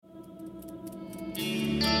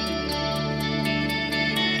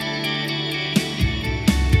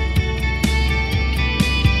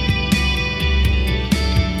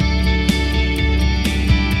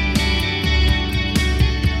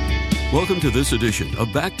Welcome to this edition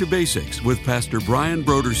of Back to Basics with Pastor Brian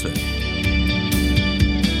Brodersen.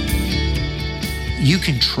 You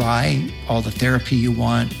can try all the therapy you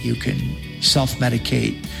want. You can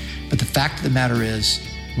self-medicate. But the fact of the matter is,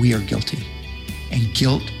 we are guilty. And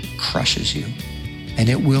guilt crushes you. And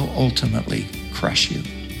it will ultimately crush you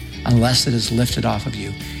unless it is lifted off of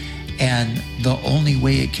you. And the only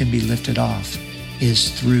way it can be lifted off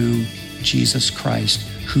is through Jesus Christ,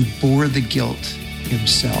 who bore the guilt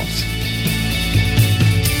himself.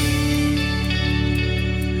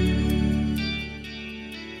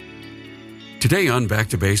 Today on Back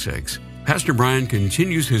to Basics, Pastor Brian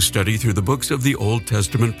continues his study through the books of the Old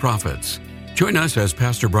Testament prophets. Join us as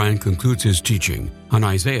Pastor Brian concludes his teaching on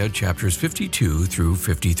Isaiah chapters 52 through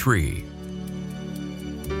 53.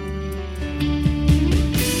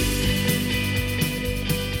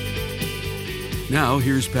 Now,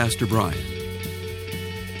 here's Pastor Brian.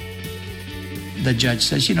 The judge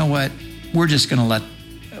says, you know what? We're going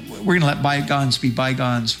to let bygones be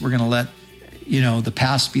bygones. We're going to let, the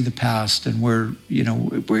past be the past. And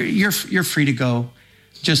you're free to go.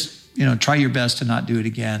 Just, try your best to not do it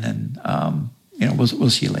again. And, we'll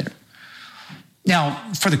see you later.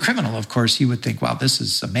 Now, for the criminal, of course, he would think, wow, this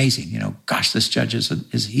is amazing. Gosh, this judge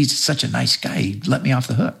he's such a nice guy. He let me off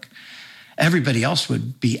the hook. Everybody else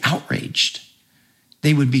would be outraged.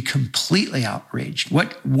 They would be completely outraged.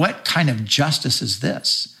 What kind of justice is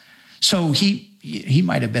this? So he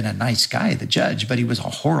might have been a nice guy, the judge, but he was a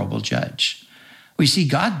horrible judge. We see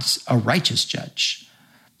God's a righteous judge.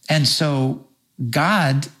 And so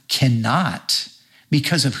God cannot,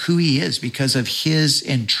 because of who he is, because of his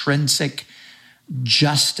intrinsic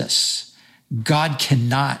justice, God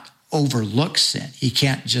cannot overlook sin. He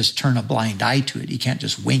can't just turn a blind eye to it. He can't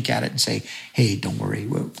just wink at it and say, hey, don't worry,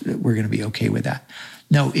 we're going to be okay with that.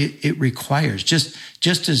 No, it requires, just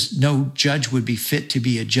as no judge would be fit to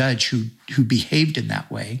be a judge who behaved in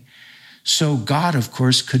that way, so God, of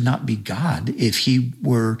course, could not be God if he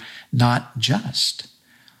were not just.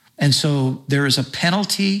 And so there is a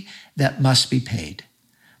penalty that must be paid.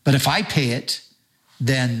 But if I pay it,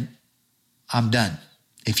 then I'm done.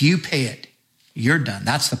 If you pay it, you're done.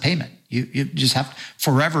 That's the payment. You just have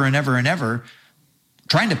forever and ever and ever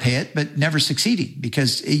trying to pay it, but never succeeding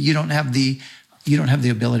because you don't have the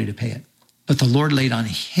ability to pay it. But the Lord laid on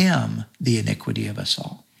him the iniquity of us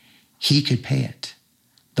all. He could pay it.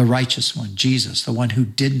 The righteous one, Jesus, the one who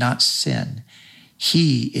did not sin,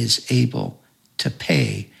 he is able to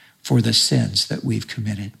pay for the sins that we've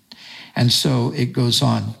committed. And so it goes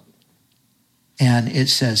on. And it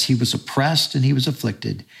says, he was oppressed and he was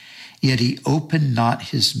afflicted, yet he opened not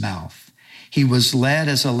his mouth. He was led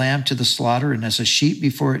as a lamb to the slaughter, and as a sheep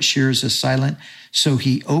before its shears is silent, so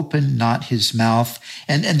he opened not his mouth.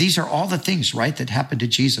 And these are all the things, right, that happened to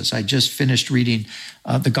Jesus. I just finished reading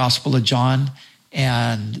the Gospel of John,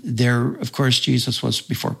 and there, of course, Jesus was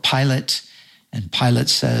before Pilate, and Pilate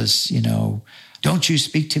says, don't you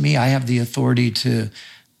speak to me? I have the authority to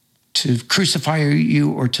crucify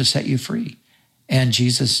you or to set you free. And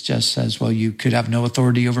Jesus just says, well, you could have no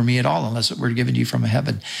authority over me at all unless it were given to you from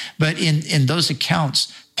heaven. But in those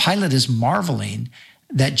accounts, Pilate is marveling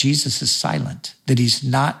that Jesus is silent, that he's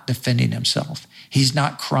not defending himself. He's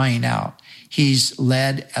not crying out. He's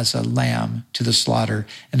led as a lamb to the slaughter,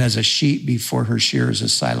 and as a sheep before her shearers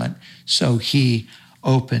is silent. So he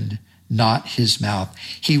opened not his mouth.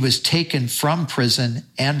 He was taken from prison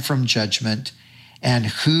and from judgment, and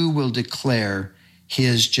who will declare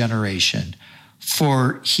his generation?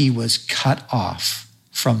 For he was cut off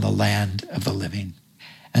from the land of the living.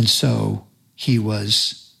 And so he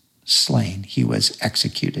was slain. He was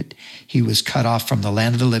executed. He was cut off from the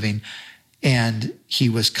land of the living, and he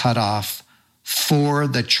was cut off for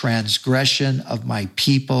the transgression of my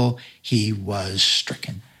people. He was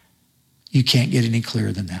stricken. You can't get any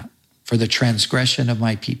clearer than that. For the transgression of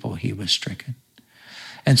my people, he was stricken.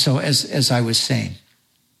 And so as I was saying,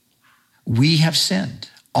 we have sinned.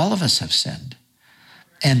 All of us have sinned.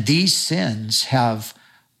 And these sins have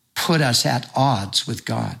put us at odds with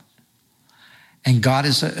God. And God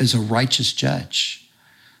is a righteous judge.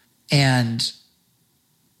 And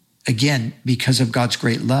again, because of God's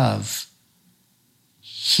great love,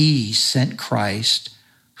 he sent Christ,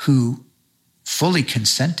 who fully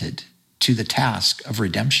consented to the task of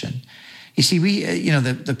redemption. You see,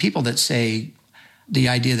 the people that say the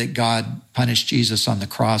idea that God punished Jesus on the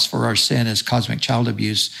cross for our sin is cosmic child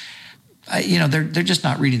abuse, they're just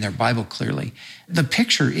not reading their Bible clearly. The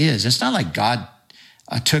picture is, it's not like God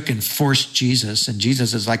took and forced Jesus, and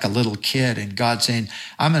Jesus is like a little kid, and God saying,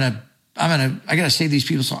 I got to save these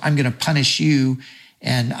people, so I'm going to punish you,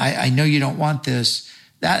 and I know you don't want this.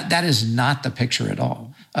 That is not the picture at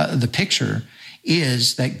all. the picture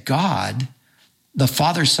is that God, the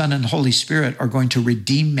Father, Son, and Holy Spirit are going to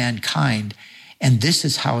redeem mankind. And this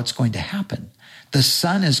is how it's going to happen. The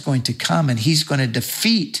Son is going to come and he's going to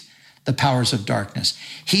defeat the powers of darkness.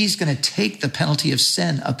 He's going to take the penalty of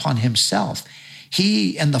sin upon himself.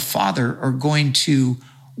 He and the Father are going to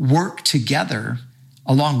work together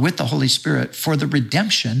along with the Holy Spirit for the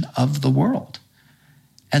redemption of the world.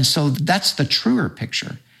 And so that's the truer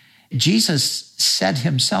picture. Jesus said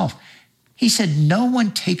himself, he said, no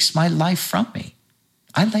one takes my life from me.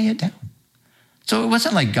 I lay it down. So it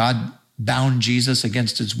wasn't like God bound Jesus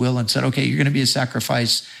against his will and said, okay, you're going to be a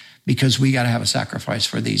sacrifice because we got to have a sacrifice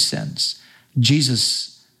for these sins.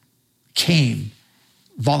 Jesus came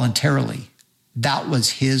voluntarily. That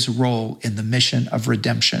was his role in the mission of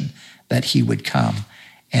redemption, that he would come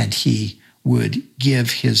and he would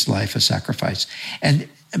give his life a sacrifice.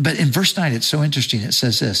 But in verse 9, it's so interesting. It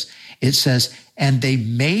says this. It says, and they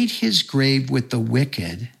made his grave with the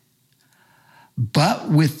wicked, but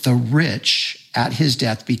with the rich at his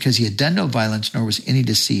death, because he had done no violence, nor was any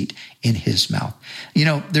deceit in his mouth. You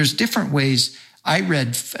know, there's different ways. I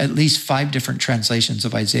read at least 5 different translations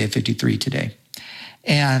of Isaiah 53 today.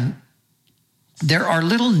 And there are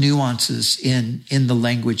little nuances in the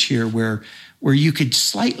language here where you could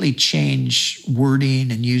slightly change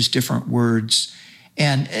wording and use different words.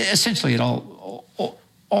 And essentially it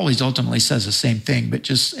always ultimately says the same thing, but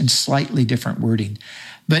just in slightly different wording.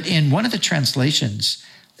 But in one of the translations,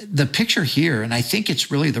 the picture here, and I think it's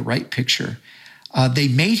really the right picture, they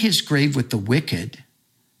made his grave with the wicked.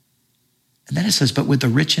 And then it says, but with the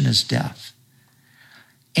rich in his death.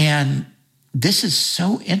 And this is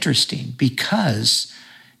so interesting because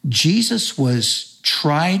Jesus was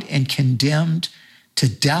tried and condemned to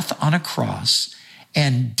death on a cross,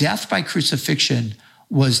 and death by crucifixion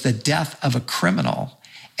was the death of a criminal,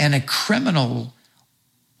 and a criminal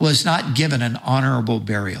was not given an honorable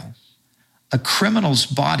burial. A criminal's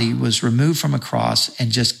body was removed from a cross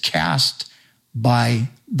and just cast by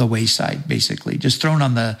the wayside, basically, just thrown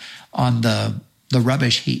on the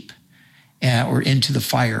rubbish heap or into the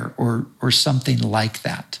fire or something like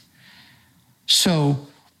that. So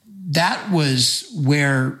that was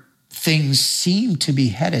where things seemed to be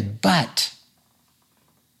headed, but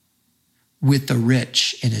with the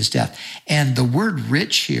rich in his death. And the word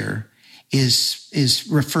rich here is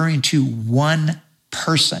referring to one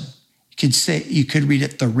person. You could read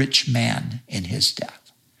it, the rich man in his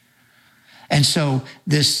death. And so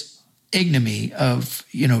this ignominy of,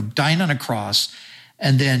 dying on a cross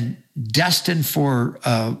and then destined for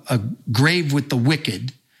a grave with the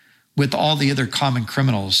wicked, with all the other common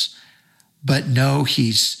criminals. But no,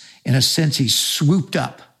 he's swooped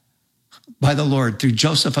up by the Lord through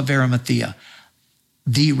Joseph of Arimathea,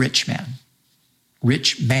 the rich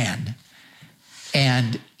man.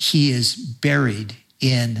 And he is buried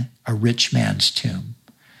in a rich man's tomb.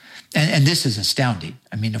 And this is astounding.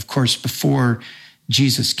 I mean, of course, before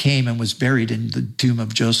Jesus came and was buried in the tomb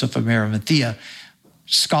of Joseph of Arimathea,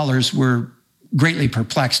 scholars were greatly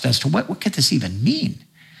perplexed as to what could this even mean?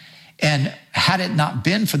 And had it not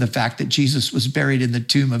been for the fact that Jesus was buried in the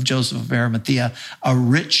tomb of Joseph of Arimathea, a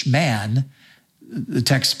rich man, the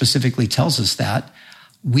text specifically tells us that,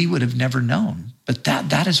 we would have never known. But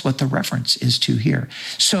that is what the reference is to here.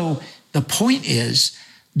 So the point is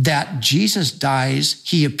that Jesus dies.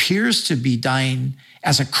 He appears to be dying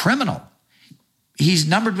as a criminal. He's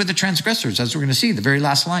numbered with the transgressors, as we're going to see, the very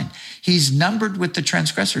last line. He's numbered with the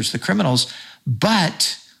transgressors, the criminals,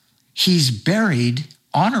 but he's buried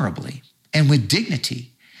honorably and with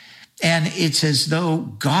dignity. And it's as though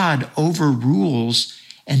God overrules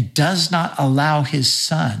and does not allow his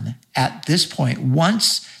son at this point.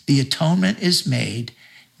 Once the atonement is made,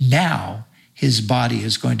 now his body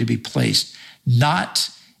is going to be placed not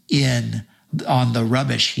on the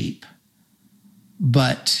rubbish heap,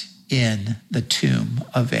 but in the tomb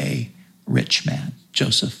of a rich man,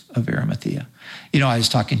 Joseph of Arimathea. I was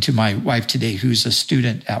talking to my wife today, who's a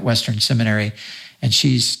student at Western Seminary, and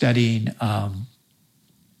she's studying a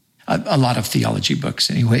lot of theology books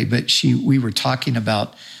anyway, but we were talking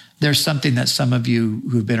about, there's something that some of you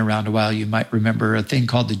who've been around a while, you might remember, a thing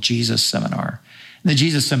called the Jesus Seminar. And the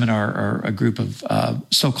Jesus Seminar are a group of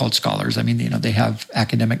so-called scholars. I mean, they have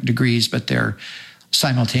academic degrees, but they're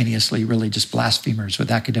simultaneously really just blasphemers with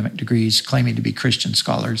academic degrees claiming to be Christian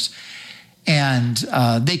scholars. And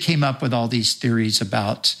they came up with all these theories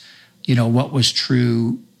about, what was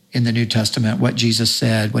true in the New Testament, what Jesus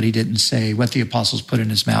said, what he didn't say, what the apostles put in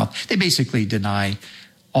his mouth. They basically deny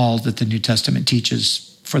all that the New Testament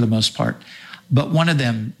teaches for the most part. But one of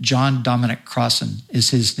them, John Dominic Crossan is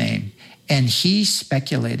his name. And he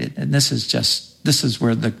speculated, and this is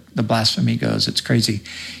where the blasphemy goes. It's crazy.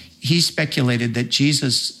 He speculated that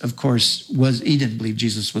Jesus, of course, he didn't believe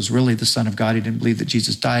Jesus was really the Son of God. He didn't believe that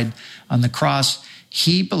Jesus died on the cross.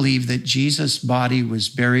 He believed that Jesus' body was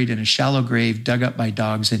buried in a shallow grave, dug up by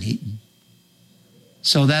dogs and eaten.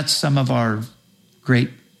 So that's some of our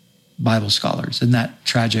great Bible scholars. Isn't that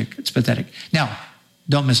tragic? It's pathetic. Now,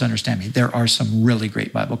 don't misunderstand me. There are some really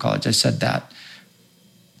great Bible scholars. I said that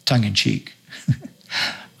tongue in cheek.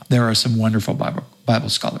 There are some wonderful Bible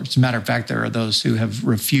scholars. As a matter of fact, there are those who have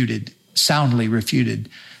soundly refuted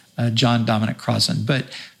John Dominic Crossan. But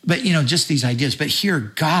just these ideas. But here,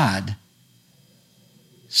 God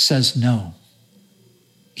says no.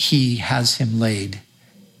 He has him laid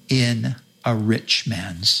in a rich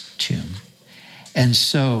man's tomb. And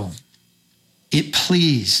so it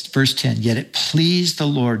pleased, verse 10, yet it pleased the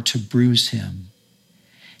Lord to bruise him.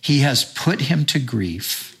 He has put him to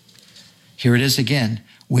grief. Here it is again.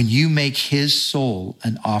 When you make his soul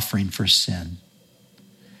an offering for sin.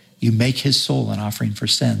 You make his soul an offering for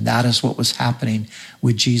sin. That is what was happening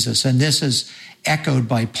with Jesus. And this is echoed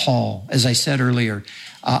by Paul. As I said earlier,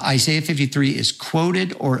 Isaiah 53 is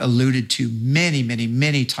quoted or alluded to many, many,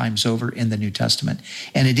 many times over in the New Testament.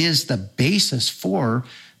 And it is the basis for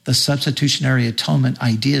the substitutionary atonement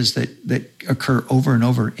ideas that occur over and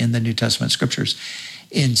over in the New Testament scriptures.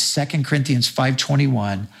 In 2 Corinthians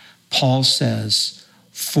 5:21, Paul says,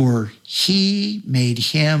 for he made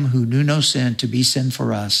him who knew no sin to be sin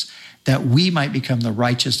for us, that we might become the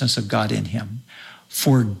righteousness of God in him.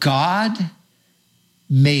 For God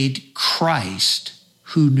made Christ,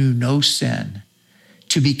 who knew no sin,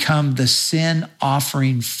 to become the sin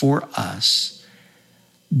offering for us,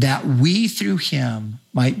 that we through him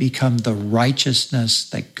might become the righteousness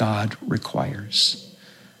that God requires.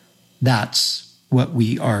 That's what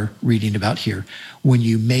we are reading about here. When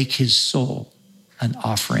you make his soul an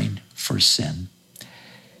offering for sin.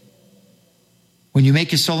 When you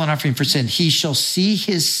make his soul an offering for sin, he shall see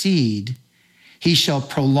his seed, he shall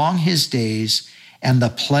prolong his days, and the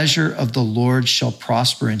pleasure of the Lord shall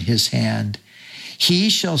prosper in his hand.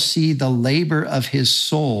 He shall see the labor of his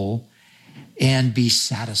soul and be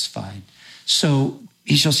satisfied. So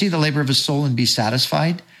he shall see the labor of his soul and be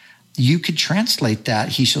satisfied. You could translate that.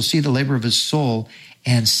 He shall see the labor of his soul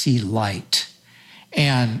and see light.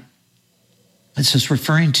 And it's just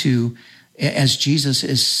referring to, as Jesus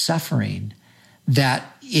is suffering,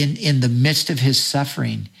 that in the midst of his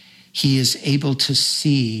suffering, he is able to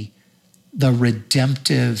see the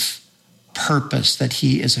redemptive purpose that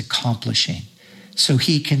he is accomplishing. So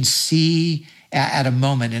he can see at a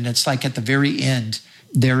moment, and it's like at the very end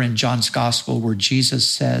there in John's gospel where Jesus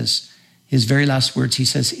says, his very last words, he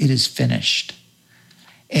says, it is finished.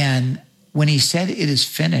 And when he said it is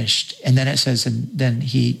finished, and then it says, and then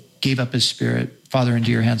he gave up his spirit, Father,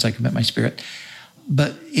 into your hands I commit my spirit.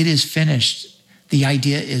 But it is finished. The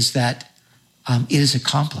idea is that it is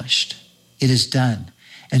accomplished. It is done.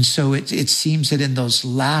 And so it seems that in those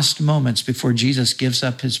last moments before Jesus gives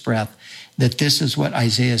up his breath, that this is what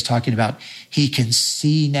Isaiah is talking about. He can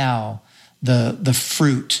see now the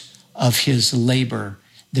fruit of his labor.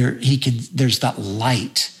 There's that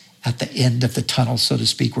light at the end of the tunnel, so to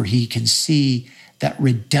speak, where he can see that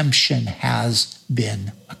redemption has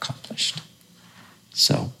been accomplished.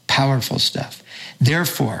 So powerful stuff.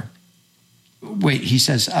 Therefore, he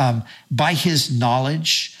says, by his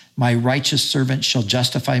knowledge, my righteous servant shall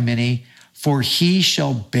justify many, for he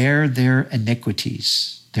shall bear their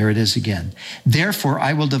iniquities. There it is again. Therefore,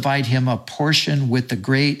 I will divide him a portion with the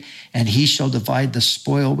great, and he shall divide the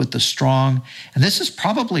spoil with the strong. And this is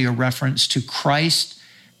probably a reference to Christ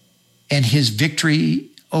and his victory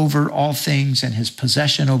over all things and his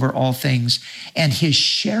possession over all things and his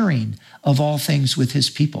sharing of all things with his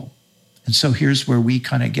people. And so here's where we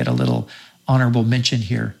kind of get a little honorable mention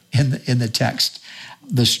here in the text.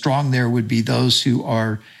 The strong there would be those who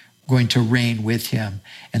are going to reign with him.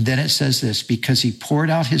 And then it says this, because he poured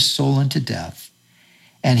out his soul into death,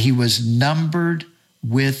 and he was numbered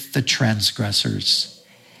with the transgressors,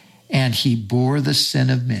 and he bore the sin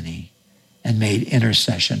of many and made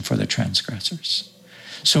intercession for the transgressors.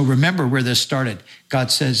 So remember where this started.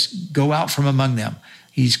 God says, go out from among them.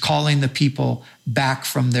 He's calling the people back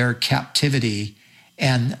from their captivity.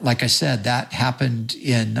 And like I said, that happened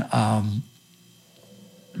in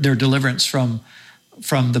their deliverance from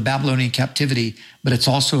the Babylonian captivity, but it's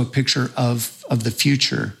also a picture of the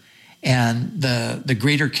future and the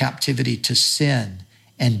greater captivity to sin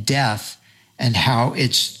and death, and how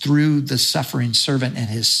it's through the suffering servant and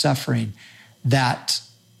his suffering that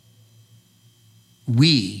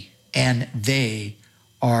we and they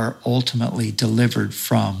are ultimately delivered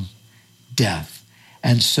from death.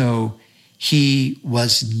 And so he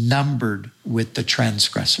was numbered with the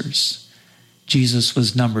transgressors. Jesus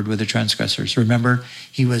was numbered with the transgressors. Remember,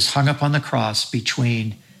 he was hung up on the cross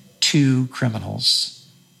between two criminals,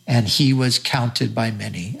 and he was counted by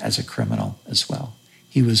many as a criminal as well.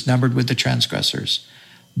 He was numbered with the transgressors,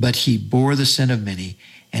 but he bore the sin of many,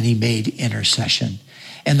 and he made intercession.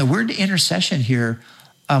 And the word intercession here,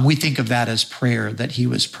 we think of that as prayer, that he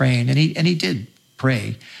was praying, and he did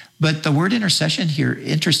pray. But the word intercession here,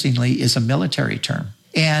 interestingly, is a military term.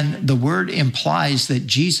 And the word implies that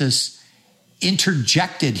Jesus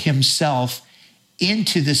interjected himself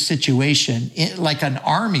into the situation, like an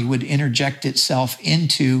army would interject itself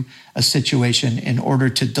into a situation in order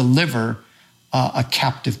to deliver a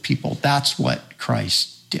captive people. That's what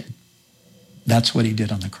Christ did. That's what he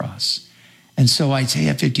did on the cross. And so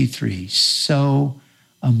Isaiah 53, so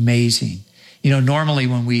amazing. You know, normally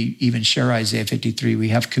when we even share Isaiah 53, we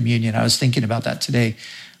have communion. I was thinking about that today,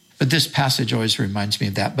 but this passage always reminds me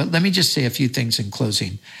of that. But let me just say a few things in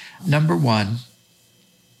closing. Number one,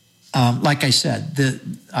 like I said, the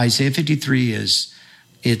Isaiah 53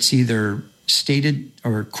 it's either stated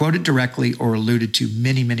or quoted directly or alluded to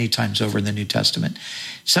many, many times over in the New Testament.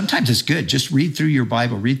 Sometimes it's good. Just read through your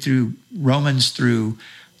Bible, read through Romans through,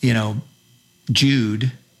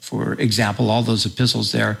 Jude, for example, all those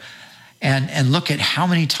epistles there, and look at how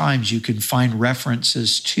many times you can find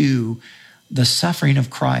references to the suffering of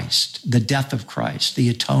Christ, the death of Christ, the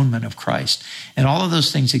atonement of Christ. And all of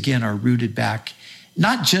those things, again, are rooted back,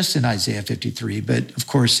 not just in Isaiah 53, but of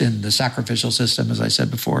course in the sacrificial system, as I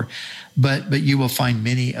said before, but you will find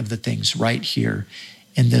many of the things right here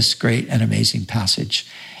in this great and amazing passage.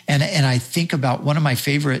 And I think about one of my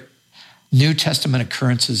favorite New Testament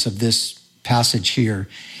occurrences of this passage here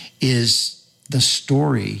is the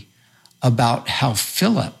story about how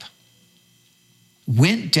Philip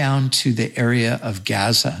went down to the area of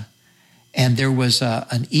Gaza, and there was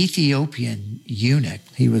an Ethiopian eunuch.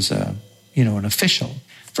 He was an official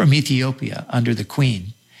from Ethiopia under the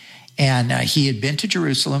queen. And he had been to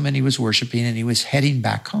Jerusalem and he was worshiping and he was heading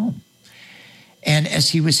back home. And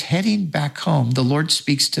as he was heading back home, the Lord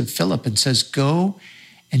speaks to Philip and says, go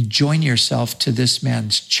and join yourself to this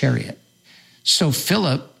man's chariot. So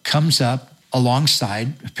Philip comes up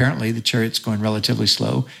alongside. Apparently the chariot's going relatively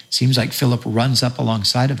slow. Seems like Philip runs up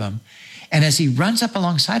alongside of him. And as he runs up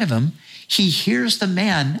alongside of him, he hears the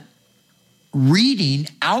man reading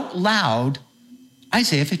out loud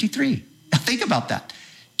Isaiah 53. Now think about that.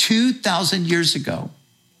 2,000 years ago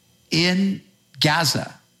in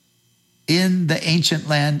Gaza, in the ancient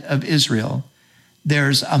land of Israel,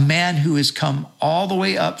 there's a man who has come all the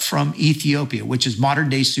way up from Ethiopia, which is modern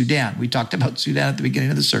day Sudan. We talked about Sudan at the beginning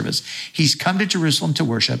of the service. He's come to Jerusalem to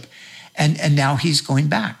worship, and now he's going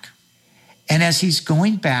back. And as he's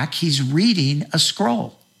going back, he's reading a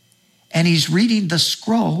scroll. And he's reading the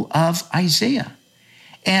scroll of Isaiah.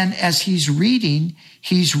 And as he's reading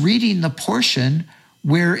the portion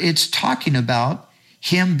where it's talking about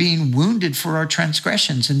him being wounded for our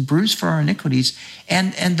transgressions and bruised for our iniquities.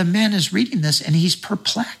 And the man is reading this and he's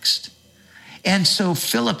perplexed. And so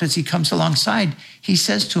Philip, as he comes alongside, he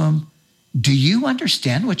says to him, do you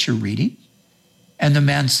understand what you're reading? And the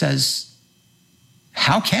man says,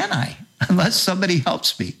 how can I, unless somebody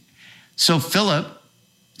helps me? So Philip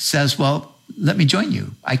says, well, let me join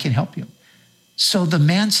you. I can help you. So the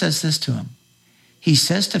man says this to him. He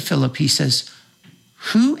says to Philip, he says,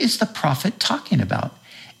 who is the prophet talking about?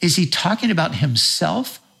 Is he talking about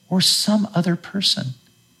himself or some other person?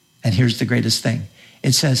 And here's the greatest thing.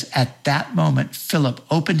 It says, at that moment, Philip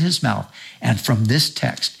opened his mouth, and from this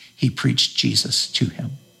text, he preached Jesus to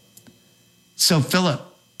him. So Philip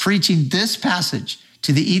preaching this passage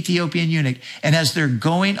to the Ethiopian eunuch, and as they're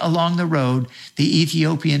going along the road, the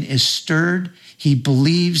Ethiopian is stirred. He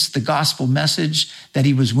believes the gospel message that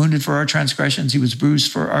he was wounded for our transgressions, he was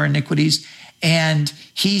bruised for our iniquities. And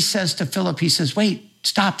he says to Philip, he says, wait,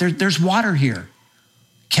 stop, there's water here.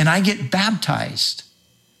 Can I get baptized?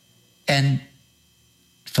 And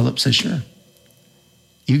Philip says, sure,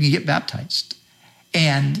 you can get baptized.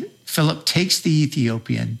 And Philip takes the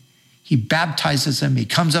Ethiopian, he baptizes him, he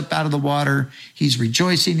comes up out of the water, he's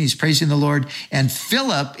rejoicing, he's praising the Lord, and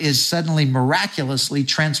Philip is suddenly miraculously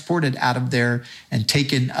transported out of there and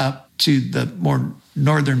taken up to the more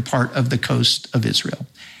northern part of the coast of Israel.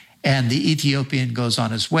 And the Ethiopian goes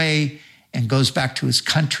on his way and goes back to his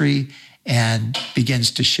country and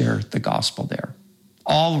begins to share the gospel there.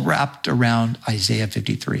 All wrapped around Isaiah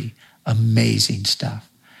 53. Amazing stuff.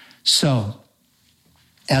 So,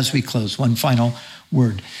 as we close, one final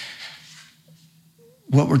word.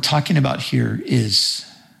 What we're talking about here is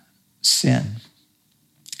sin.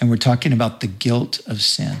 and we're talking about the guilt of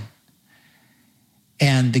sin.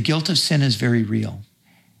 And the guilt of sin is very real.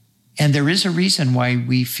 And there is a reason why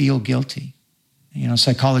we feel guilty. You know,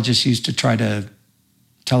 psychologists used to try to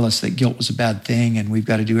tell us that guilt was a bad thing and we've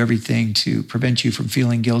got to do everything to prevent you from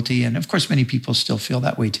feeling guilty. And of course, many people still feel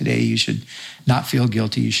that way today. You should not feel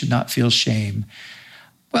guilty. You should not feel shame.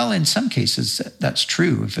 Well, in some cases, that's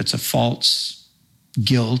true if it's a false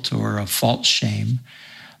guilt or a false shame.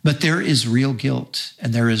 But there is real guilt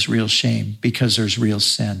and there is real shame because there's real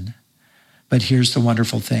sin. But here's the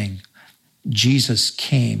wonderful thing. Jesus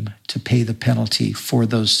came to pay the penalty for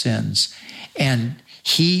those sins. And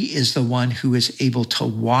he is the one who is able to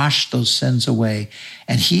wash those sins away.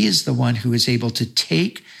 And he is the one who is able to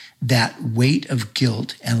take that weight of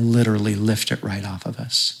guilt and literally lift it right off of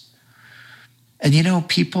us. And you know,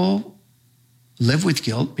 people live with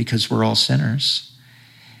guilt because we're all sinners.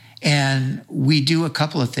 And we do a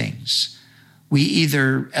couple of things. We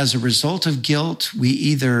either, as a result of guilt, we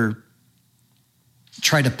either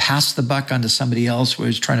try to pass the buck onto somebody else.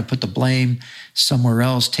 We're trying to put the blame somewhere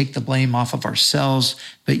else, take the blame off of ourselves,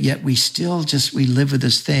 but yet we still we live with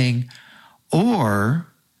this thing. Or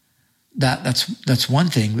that's one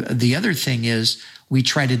thing. The other thing is we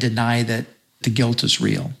try to deny that the guilt is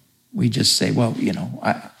real. We just say, well, you know,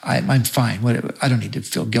 I'm fine. Whatever. I don't need to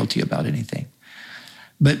feel guilty about anything.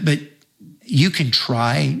 But you can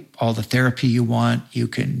try all the therapy you want. You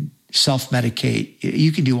can self-medicate.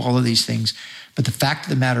 You can do all of these things. But the fact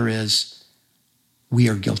of the matter is, we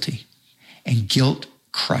are guilty. And guilt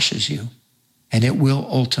crushes you. And it will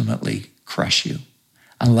ultimately crush you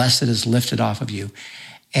unless it is lifted off of you.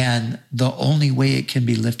 And the only way it can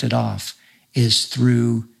be lifted off is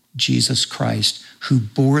through Jesus Christ, who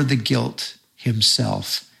bore the guilt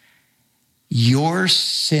himself. Your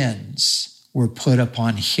sins were put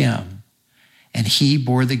upon him, and he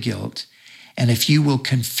bore the guilt. And if you will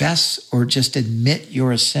confess or just admit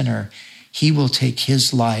you're a sinner, he will take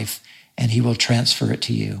his life and he will transfer it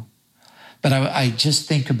to you. But I just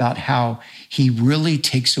think about how he really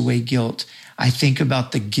takes away guilt. I think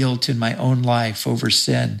about the guilt in my own life over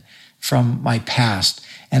sin from my past.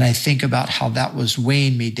 And I think about how that was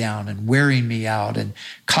weighing me down and wearing me out and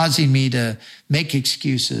causing me to make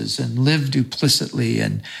excuses and live duplicitly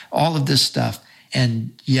and all of this stuff.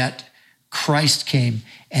 And yet Christ came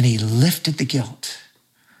and he lifted the guilt.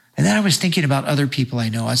 And then I was thinking about other people I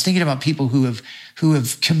know. I was thinking about people who have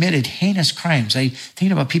committed heinous crimes. I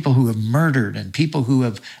thinking about people who have murdered and people who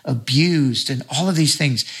have abused and all of these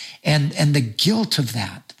things. And the guilt of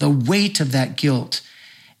that, the weight of that guilt.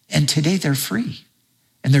 And today they're free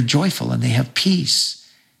and they're joyful and they have peace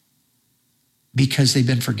because they've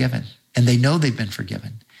been forgiven and they know they've been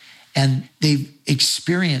forgiven. And they've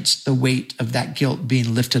experienced the weight of that guilt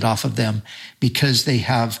being lifted off of them because they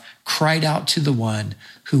have cried out to the one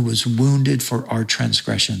who was wounded for our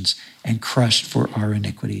transgressions and crushed for our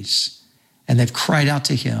iniquities. And they've cried out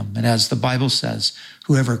to him. And as the Bible says,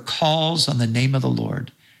 whoever calls on the name of the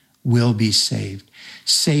Lord will be saved.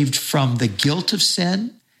 Saved from the guilt of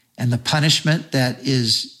sin and the punishment that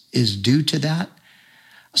is due to that.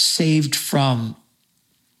 Saved from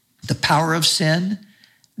the power of sin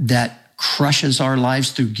that crushes our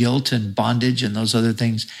lives through guilt and bondage and those other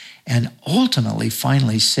things, and ultimately,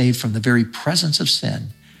 finally, saved from the very presence of sin,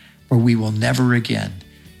 where we will never again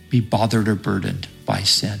be bothered or burdened by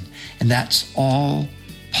sin. And that's all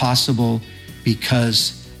possible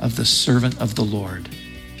because of the servant of the Lord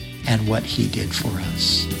and what he did for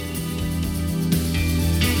us.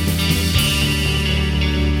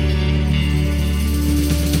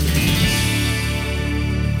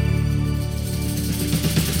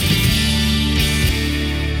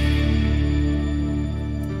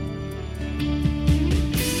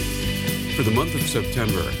 For the month of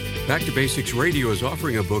September, Back to Basics Radio is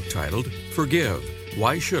offering a book titled Forgive,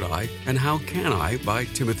 Why Should I and How Can I by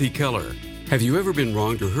Timothy Keller. Have you ever been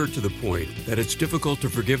wronged or hurt to the point that it's difficult to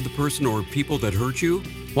forgive the person or people that hurt you?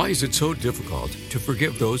 Why is it so difficult to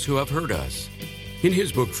forgive those who have hurt us? In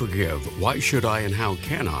his book Forgive, Why Should I and How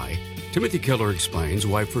Can I, Timothy Keller explains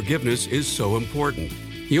why forgiveness is so important.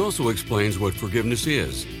 He also explains what forgiveness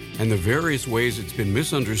is and the various ways it's been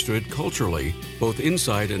misunderstood culturally, both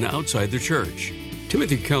inside and outside the church.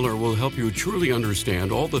 Timothy Keller will help you truly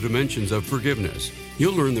understand all the dimensions of forgiveness.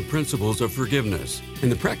 You'll learn the principles of forgiveness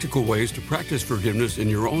and the practical ways to practice forgiveness in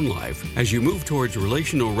your own life as you move towards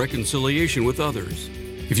relational reconciliation with others.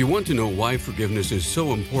 If you want to know why forgiveness is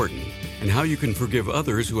so important and how you can forgive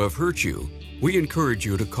others who have hurt you, we encourage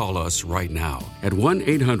you to call us right now at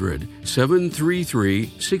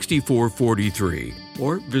 1-800-733-6443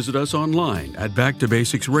 or visit us online at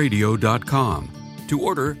backtobasicsradio.com. To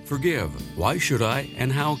order, Forgive, Why Should I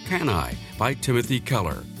and How Can I by Timothy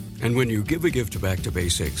Keller. And when you give a gift to Back to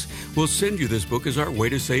Basics, we'll send you this book as our way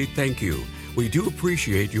to say thank you. We do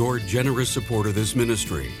appreciate your generous support of this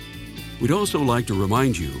ministry. We'd also like to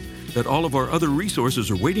remind you that all of our other resources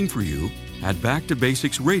are waiting for you at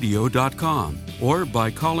backtobasicsradio.com or by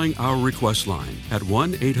calling our request line at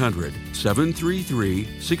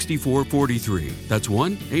 1-800-733-6443. That's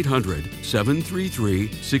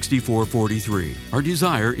 1-800-733-6443. Our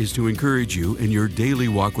desire is to encourage you in your daily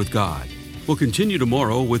walk with God. We'll continue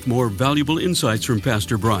tomorrow with more valuable insights from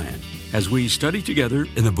Pastor Brian as we study together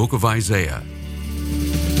in the book of Isaiah.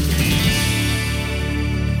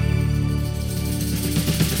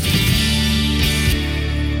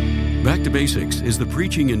 Back to Basics is the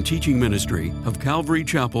preaching and teaching ministry of Calvary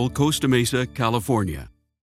Chapel, Costa Mesa, California.